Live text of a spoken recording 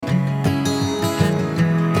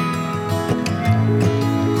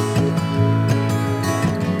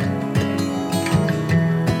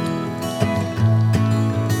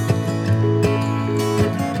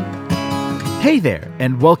Hey there,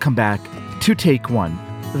 and welcome back to Take One,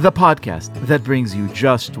 the podcast that brings you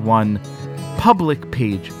just one public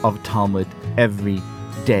page of Talmud every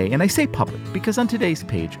day. And I say public because on today's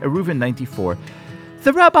page, Eruvin 94,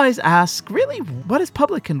 the rabbis ask, really, what is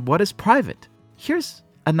public and what is private? Here's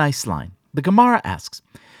a nice line. The Gemara asks,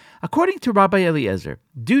 according to Rabbi Eliezer,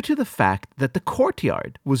 due to the fact that the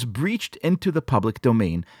courtyard was breached into the public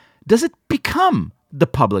domain, does it become the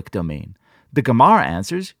public domain? The Gemara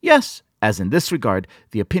answers, yes, as in this regard,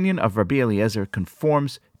 the opinion of Rabbi Eliezer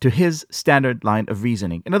conforms to his standard line of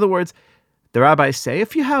reasoning. In other words, the rabbis say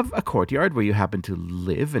if you have a courtyard where you happen to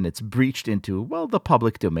live and it's breached into, well, the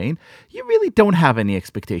public domain, you really don't have any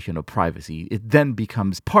expectation of privacy. It then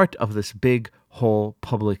becomes part of this big whole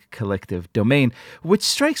public collective domain, which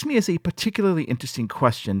strikes me as a particularly interesting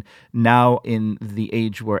question now in the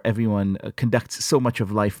age where everyone conducts so much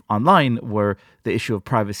of life online, where the issue of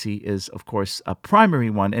privacy is, of course, a primary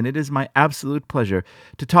one. And it is my absolute pleasure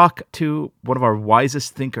to talk to one of our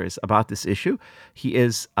wisest thinkers about this issue. He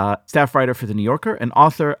is a staff writer for The New Yorker and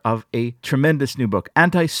author of a tremendous new book,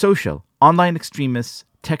 Antisocial: Online Extremists,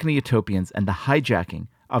 Techno-Utopians, and the Hijacking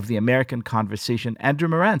of the American Conversation. Andrew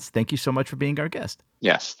Marantz, thank you so much for being our guest.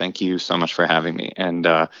 Yes, thank you so much for having me. And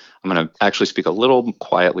I'm going to actually speak a little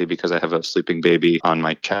quietly because I have a sleeping baby on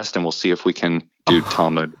my chest, and we'll see if we can do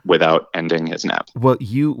Talmud without ending his nap. Well,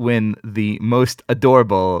 you win the most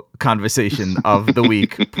adorable conversation of the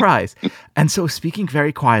week prize. And so speaking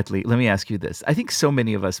very quietly, let me ask you this. I think so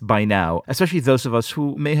many of us by now, especially those of us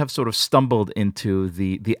who may have sort of stumbled into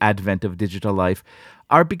the advent of digital life,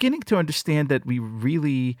 are beginning to understand that we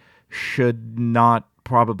really should not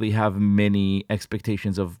probably have many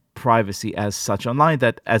expectations of privacy as such online,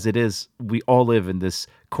 that as it is, we all live in this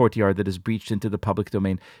courtyard that is breached into the public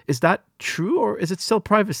domain. Is that true, or is it still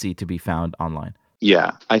privacy to be found online?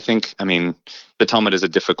 Yeah, I think, the Talmud is a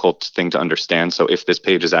difficult thing to understand. So if this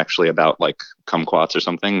page is actually about like kumquats or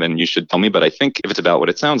something, then you should tell me. But I think if it's about what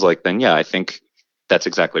it sounds like, then yeah, I think that's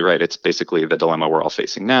exactly right. It's basically the dilemma we're all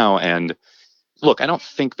facing now. And look, I don't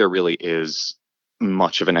think there really is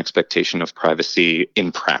much of an expectation of privacy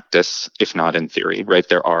in practice, if not in theory, right?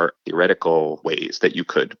 There are theoretical ways that you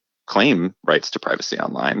could claim rights to privacy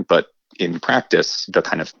online, but in practice, the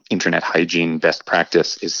kind of internet hygiene best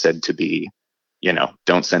practice is said to be,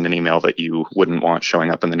 don't send an email that you wouldn't want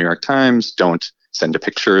showing up in the New York Times. Don't send a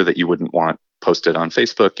picture that you wouldn't want posted on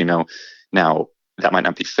Facebook. Now that might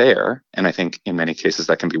not be fair. And I think in many cases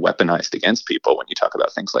that can be weaponized against people when you talk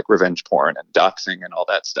about things like revenge porn and doxing and all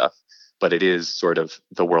that stuff. But it is sort of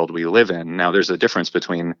the world we live in. Now, there's a difference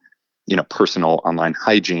between, personal online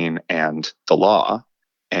hygiene and the law.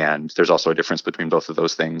 And there's also a difference between both of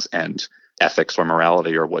those things and ethics or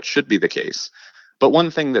morality or what should be the case. But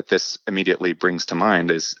one thing that this immediately brings to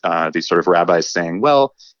mind is these sort of rabbis saying,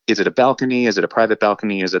 well, is it a balcony? Is it a private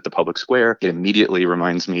balcony? Is it the public square? It immediately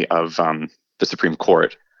reminds me of the Supreme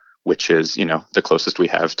Court, which is, the closest we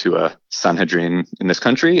have to a Sanhedrin in this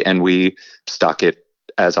country. And we stock it,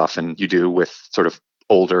 as often you do, with sort of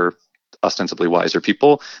older, ostensibly wiser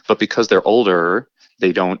people. But because they're older,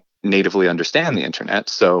 they don't natively understand the internet.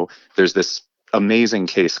 So there's this amazing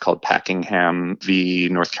case called Packingham v.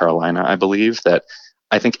 North Carolina, I believe, that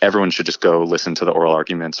I think everyone should just go listen to the oral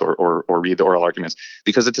arguments or read the oral arguments,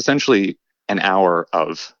 because it's essentially an hour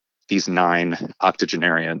of these 9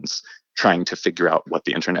 octogenarians trying to figure out what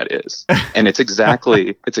the internet is. And it's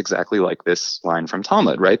exactly like this line from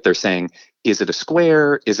Talmud, right? They're saying, is it a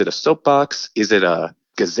square? Is it a soapbox? Is it a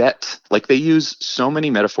gazette? Like, they use so many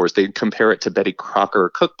metaphors. They compare it to Betty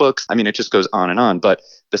Crocker cookbooks. It just goes on and on. But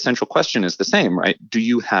the central question is the same, right? Do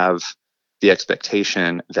you have the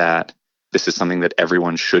expectation that this is something that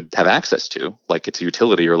everyone should have access to, like it's a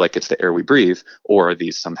utility or like it's the air we breathe, or are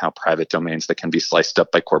these somehow private domains that can be sliced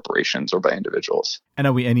up by corporations or by individuals? And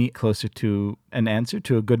are we any closer to an answer,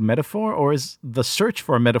 to a good metaphor, or is the search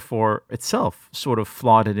for a metaphor itself sort of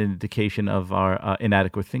flawed and an indication of our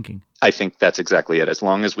inadequate thinking? I think that's exactly it. As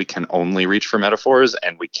long as we can only reach for metaphors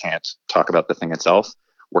and we can't talk about the thing itself,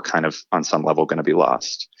 we're kind of on some level going to be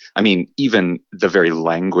lost. Even the very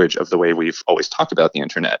language of the way we've always talked about the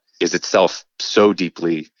internet is itself so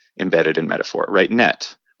deeply embedded in metaphor, right?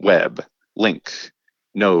 Net, web, link,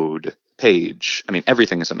 node, page.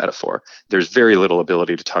 Everything is a metaphor. There's very little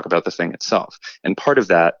ability to talk about the thing itself. And part of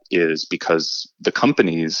that is because the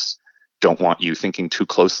companies don't want you thinking too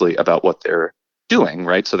closely about what they're doing,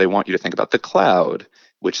 right? So they want you to think about the cloud,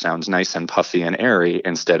 which sounds nice and puffy and airy,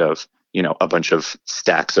 instead of a bunch of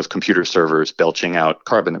stacks of computer servers belching out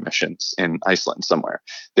carbon emissions in Iceland somewhere.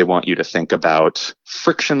 They want you to think about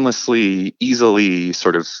frictionlessly, easily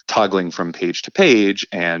sort of toggling from page to page,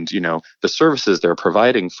 and the services they're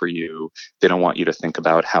providing for you. They don't want you to think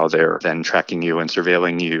about how they're then tracking you and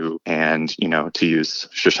surveilling you and, to use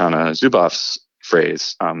Shoshana Zuboff's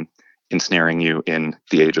phrase, ensnaring you in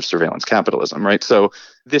the age of surveillance capitalism, right? So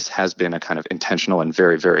this has been a kind of intentional and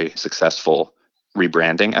very, very successful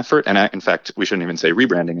rebranding effort. And in fact, we shouldn't even say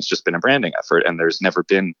rebranding. It's just been a branding effort, and there's never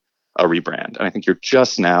been a rebrand. And I think you're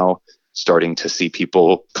just now starting to see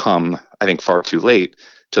people come, I think far too late,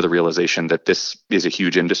 to the realization that this is a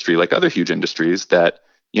huge industry like other huge industries that,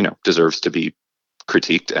 deserves to be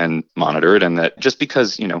critiqued and monitored. And that just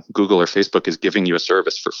because, Google or Facebook is giving you a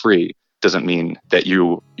service for free doesn't mean that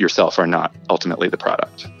you yourself are not ultimately the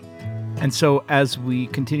product. And so as we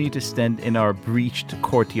continue to stand in our breached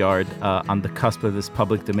courtyard on the cusp of this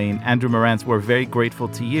public domain, Andrew Marantz, we're very grateful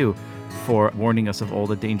to you for warning us of all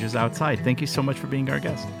the dangers outside. Thank you so much for being our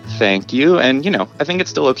guest. Thank you. And, I think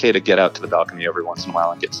it's still okay to get out to the balcony every once in a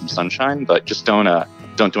while and get some sunshine, but just don't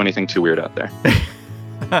do anything too weird out there.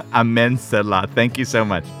 Amen, Salah. Thank you so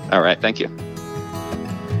much. All right. Thank you.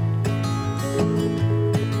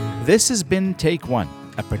 This has been Take One,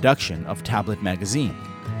 a production of Tablet Magazine.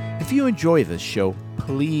 If you enjoy this show,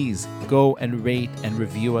 please go and rate and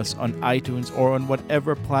review us on iTunes or on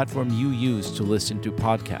whatever platform you use to listen to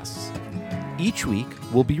podcasts. Each week,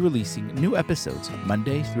 we'll be releasing new episodes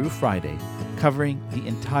Monday through Friday, covering the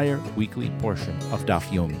entire weekly portion of Daf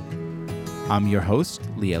Yomi. I'm your host,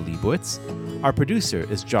 Leah Leibowitz. Our producer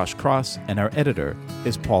is Josh Cross, and our editor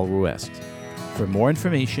is Paul Ruest. For more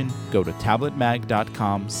information, go to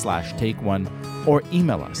tabletmag.com/takeone or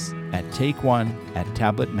email us at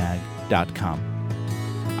takeone@tabletmag.com.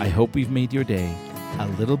 I hope we've made your day a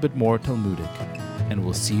little bit more Talmudic, and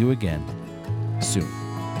we'll see you again soon.